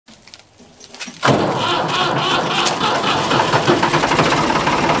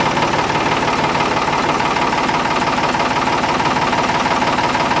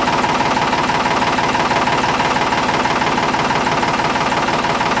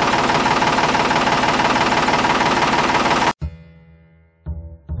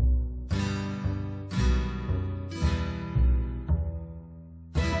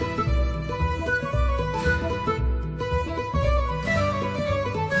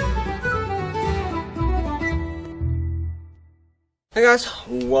Hey guys,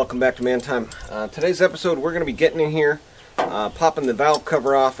 welcome back to Man Time. Today's episode we're going to be getting in here, popping the valve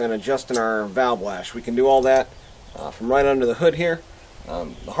cover off and adjusting our valve lash. We can do all that from right under the hood here.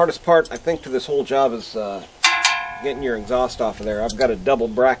 The hardest part I think to this whole job is getting your exhaust off of there. I've got a double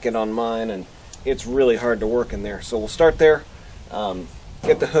bracket on mine and it's really hard to work in there. So we'll start there,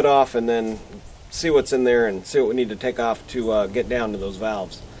 get the hood off, and then see what's in there and see what we need to take off to get down to those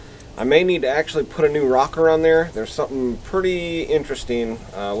valves. I may need to actually put a new rocker on there. There's something pretty interesting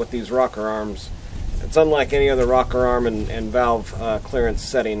with these rocker arms. It's unlike any other rocker arm and valve clearance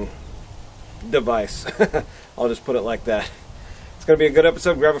setting device. I'll just put it like that. It's going to be a good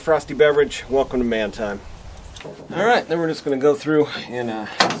episode. Grab a frosty beverage. Welcome to Man Time. Alright, then we're just going to go through and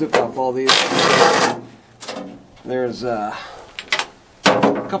zip off all these. There's a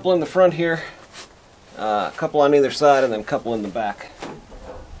couple in the front here, a couple on either side, and then a couple in the back.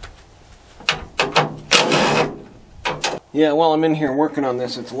 Yeah, while I'm in here working on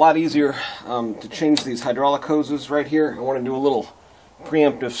this, it's a lot easier to change these hydraulic hoses right here. I want to do a little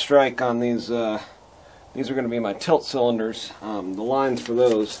preemptive strike on these. These are going to be my tilt cylinders, the lines for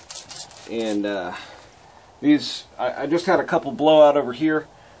those. And these, I just had a couple blow out over here.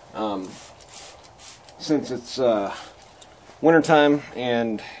 Since it's wintertime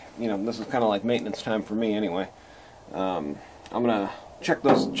and, you know, this is kind of like maintenance time for me anyway. I'm going to check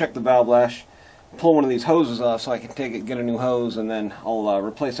the valve lash, pull one of these hoses off so I can take it, get a new hose, and then I'll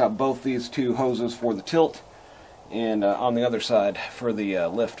replace out both these two hoses for the tilt and on the other side for the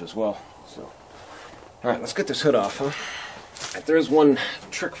lift as well. So, alright, let's get this hood off, huh? There is one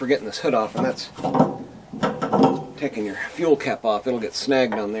trick for getting this hood off, and that's taking your fuel cap off. It'll get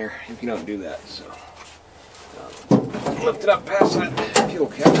snagged on there if you don't do that. So, lift it up past that fuel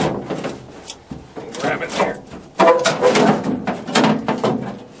cap and grab it there.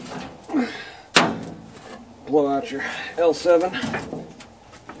 Blow out your L7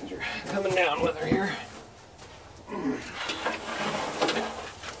 as you're coming down with her here.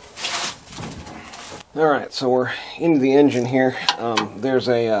 Alright, so we're into the engine here. There's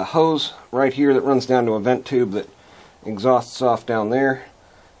a hose right here that runs down to a vent tube that exhausts off down there.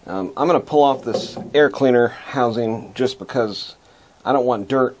 I'm going to pull off this air cleaner housing just because I don't want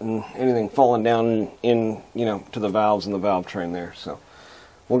dirt and anything falling down in, you know, to the valves and the valve train there. So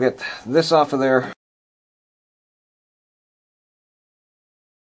we'll get this off of there.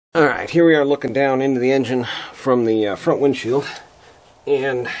 Alright, here we are looking down into the engine from the front windshield,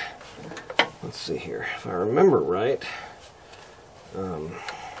 and let's see here, if I remember right,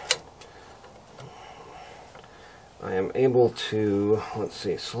 I am able to, let's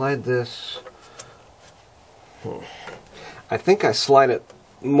see, slide this, I think I slide it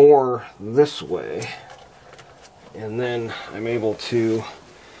more this way, and then I'm able to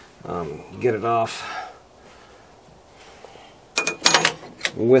get it off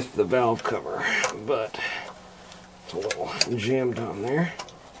with the valve cover, but it's a little jammed on there.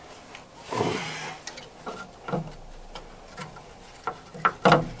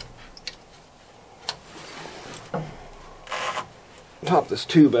 Top this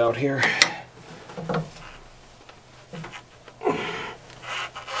tube out here.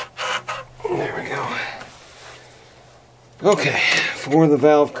 There we go. Okay, for the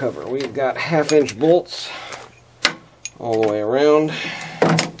valve cover, we've got 1/2-inch bolts all the way around.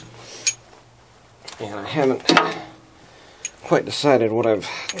 And I haven't quite decided what I've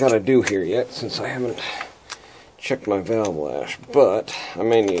got to do here yet, since I haven't checked my valve lash, but I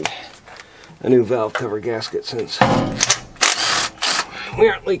may need a new valve cover gasket since we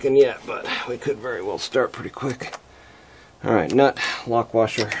aren't leaking yet, but we could very well start pretty quick. Alright, nut, lock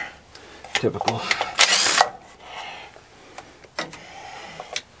washer, typical.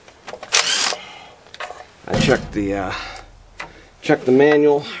 I checked the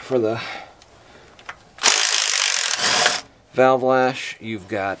manual for the valve lash. You've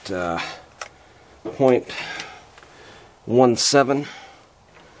got 0.17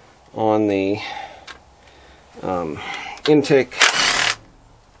 on the intake,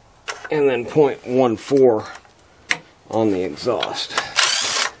 and then 0.14 on the exhaust.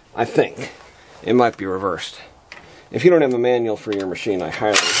 I think. It might be reversed. If you don't have a manual for your machine, I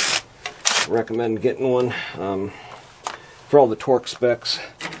highly recommend getting one for all the torque specs.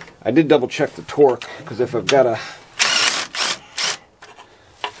 I did double check the torque, because if I've got to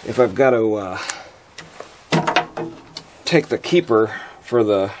take the keeper for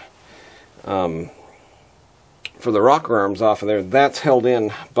the rocker arms off of there, that's held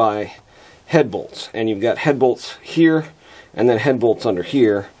in by head bolts, and you've got head bolts here and then head bolts under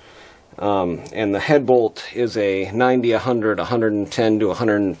here, and the head bolt is a 90, 100, 110 to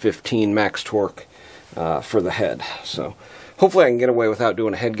 115 max torque for the head. So hopefully I can get away without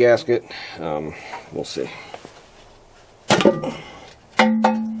doing a head gasket. We'll see.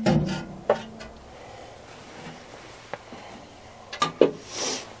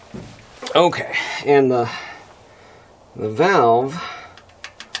 Okay, and the valve,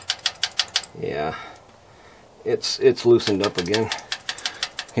 yeah, it's loosened up again.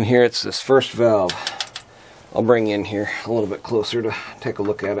 And here it's this first valve. I'll bring in here a little bit closer to take a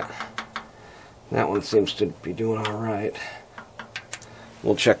look at it. That one seems to be doing all right.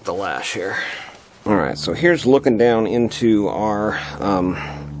 We'll check the lash here. All right, so here's looking down into our,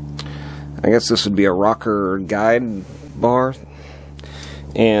 I guess this would be a rocker guide bar.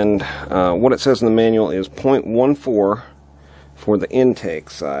 And what it says in the manual is 0.14 for the intake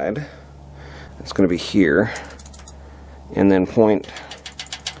side. It's going to be here. And then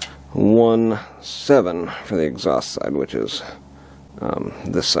 0.17 for the exhaust side, which is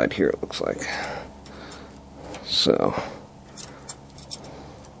this side here, it looks like. So,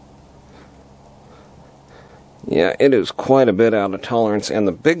 yeah, it is quite a bit out of tolerance. And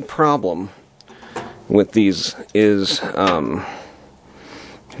the big problem with these is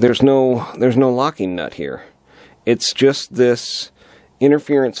there's no locking nut here. It's just this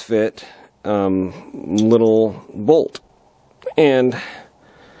interference fit little bolt, and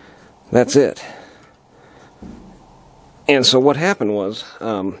that's it. And so what happened was,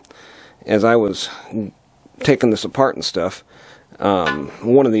 as I was taking this apart and stuff,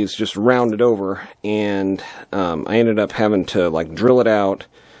 one of these just rounded over, and I ended up having to like drill it out,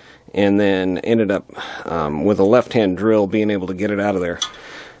 and then ended up with a left-hand drill being able to get it out of there.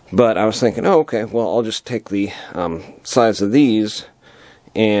 But I was thinking, oh, okay, well, I'll just take the size of these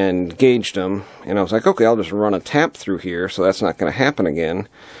and gauged them, and I was like, okay, I'll just run a tap through here, so that's not going to happen again.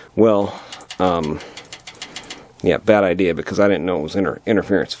 Well, yeah, bad idea, because I didn't know it was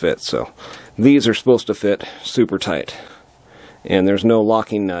interference fit. So these are supposed to fit super tight, and there's no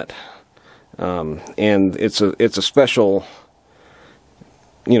locking nut, and it's a special,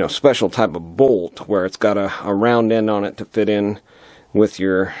 you know, special type of bolt where it's got a round end on it to fit in with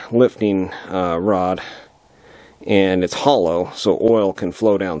your lifting rod, and it's hollow, so oil can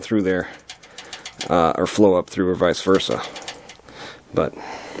flow down through there, or flow up through, or vice versa. But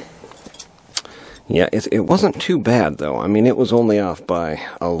yeah, it wasn't too bad though. I mean, it was only off by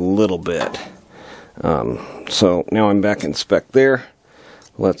a little bit. So now I'm back in spec there.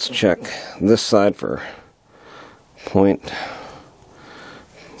 Let's check this side for let's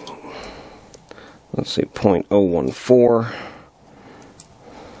see, 0.014.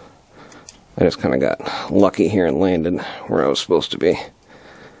 I just kind of got lucky here and landed where I was supposed to be.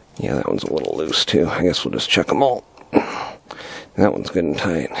 Yeah, that one's a little loose too. I guess we'll just check them all. That one's good and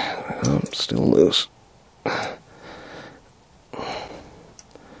tight. Oh, still loose.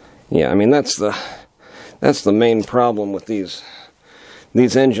 Yeah, I mean that's the main problem with these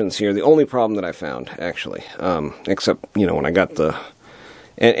engines here. The only problem that I found, actually, except, you know, when I got the,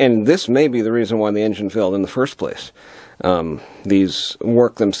 and this may be the reason why the engine failed in the first place. These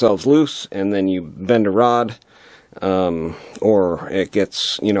work themselves loose, and then you bend a rod, or it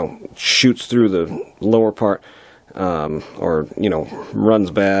gets, you know, shoots through the lower part, or, you know,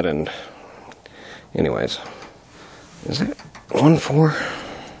 runs bad. And anyways, is that 1.4?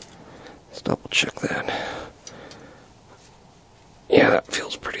 Let's double check that. Yeah, that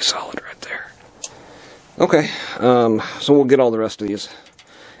feels pretty solid right there. Okay, so we'll get all the rest of these.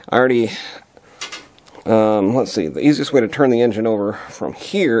 I already, let's see, the easiest way to turn the engine over from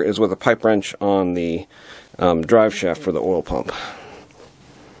here is with a pipe wrench on the drive shaft for the oil pump.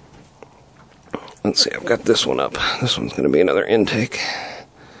 Let's see, I've got this one up. This one's going to be another intake.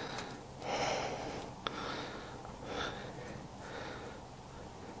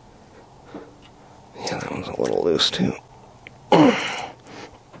 Yeah, that one's a little loose too.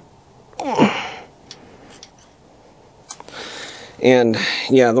 And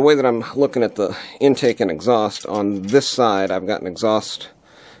yeah, the way that I'm looking at the intake and exhaust, on this side I've got an exhaust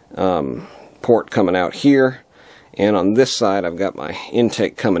port coming out here, and on this side I've got my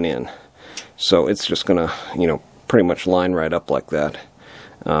intake coming in. So it's just gonna, you know, pretty much line right up like that.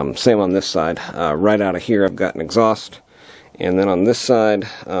 Same on this side. Right out of here I've got an exhaust, and then on this side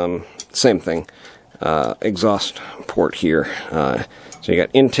same thing. Exhaust port here. So you got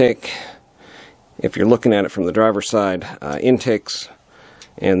intake, if you're looking at it from the driver's side, intakes,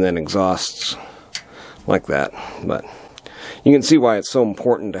 and then exhausts like that. But you can see why it's so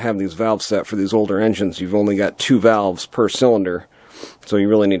important to have these valves set for these older engines. You've only got 2 valves per cylinder, so you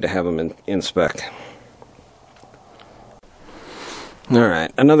really need to have them in spec.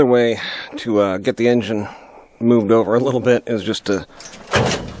 Alright, another way to get the engine moved over a little bit is just to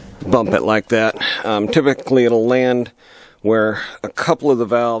bump it like that. Typically it'll land where a couple of the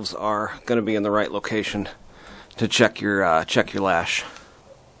valves are going to be in the right location to check your lash.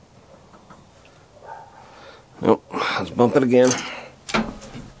 Nope, let's bump it again.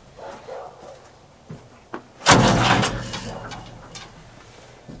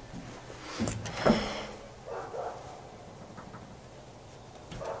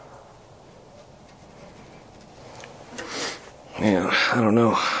 Yeah, I don't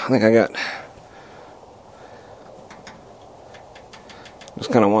know. I think I got...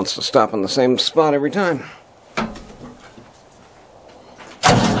 Just kind of wants to stop in the same spot every time.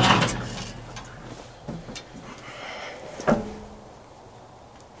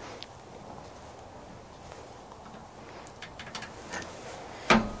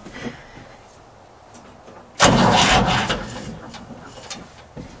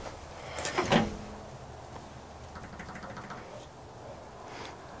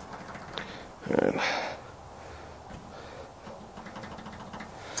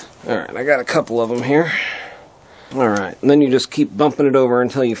 Alright, I got a couple of them here. Alright, and then you just keep bumping it over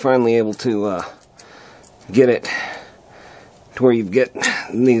until you're finally able to get it to where you get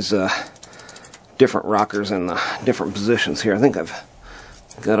these different rockers in the different positions here. I think I've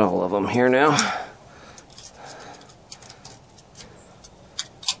got all of them here now.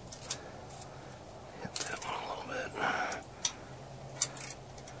 Hit that one a little bit.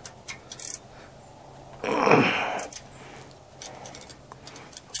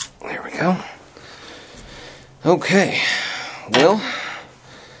 There we go. Okay, well,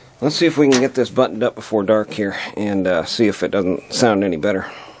 let's see if we can get this buttoned up before dark here and see if it doesn't sound any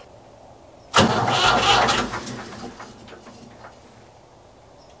better.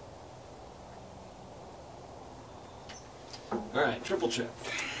 Alright, triple check.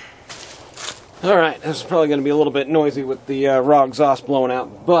 Alright, this is probably going to be a little bit noisy with the raw exhaust blowing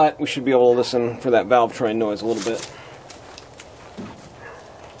out, but we should be able to listen for that valve train noise a little bit.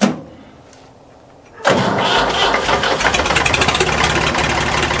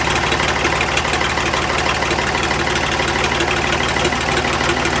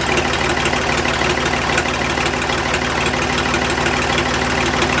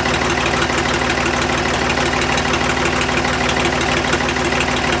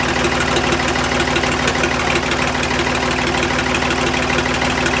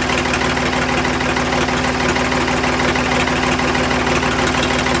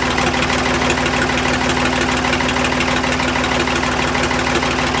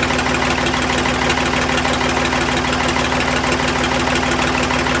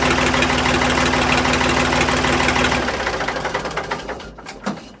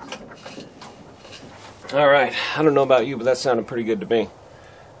 Alright, I don't know about you, but that sounded pretty good to me.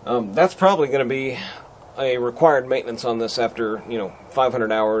 That's probably going to be a required maintenance on this after,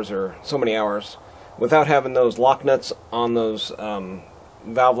 500 hours or so many hours. Without having those lock nuts on those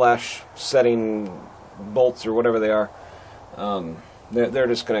valve lash setting bolts or whatever they are, they're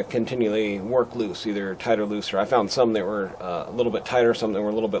just going to continually work loose, either tight or looser. I found some that were a little bit tighter, some that were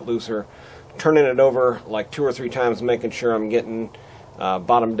a little bit looser. Turning it over like 2 or 3 times, making sure I'm getting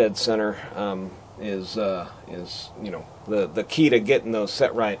bottom dead center is the key to getting those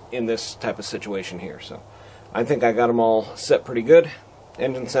set right in this type of situation here. So I think I got them all set pretty good.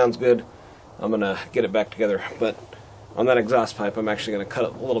 Engine sounds good. I'm gonna get it back together, but on that exhaust pipe I'm actually gonna cut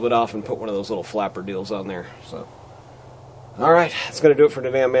it a little bit off and put one of those little flapper deals on there. So alright, that's gonna do it for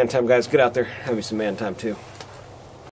today on Man Time, guys. Get out there, have you some man time too.